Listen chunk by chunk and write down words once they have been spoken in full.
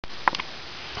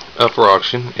up for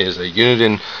auction is a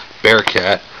Uniden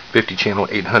Bearcat 50 channel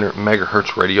 800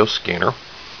 megahertz radio scanner.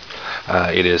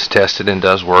 It is tested and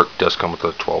does work. Does come with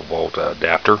a 12 volt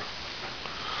adapter.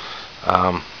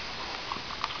 You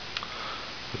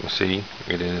can see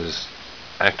it is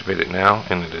activated now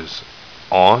and it is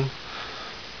on.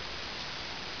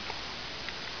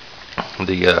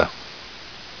 The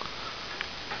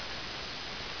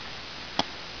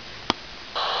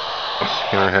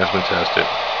scanner has been tested.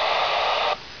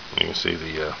 You can see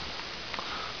the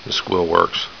squill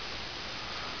works,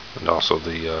 and also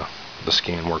the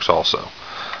scan works also.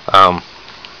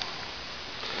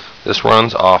 This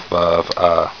runs off of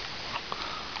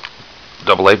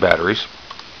AA batteries.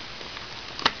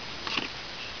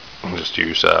 And just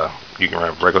use you can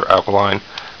run regular alkaline,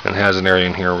 and it has an area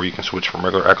in here where you can switch from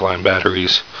regular alkaline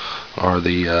batteries or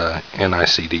the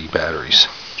NICD batteries.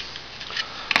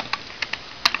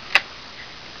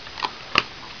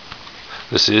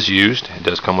 This is used. It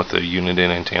does come with the Uniden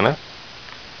antenna,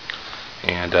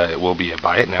 and it will be a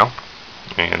buy it now,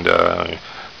 and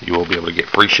you will be able to get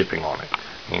free shipping on it.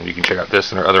 And you can check out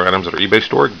this and our other items at our eBay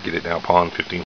store. Get it now upon 15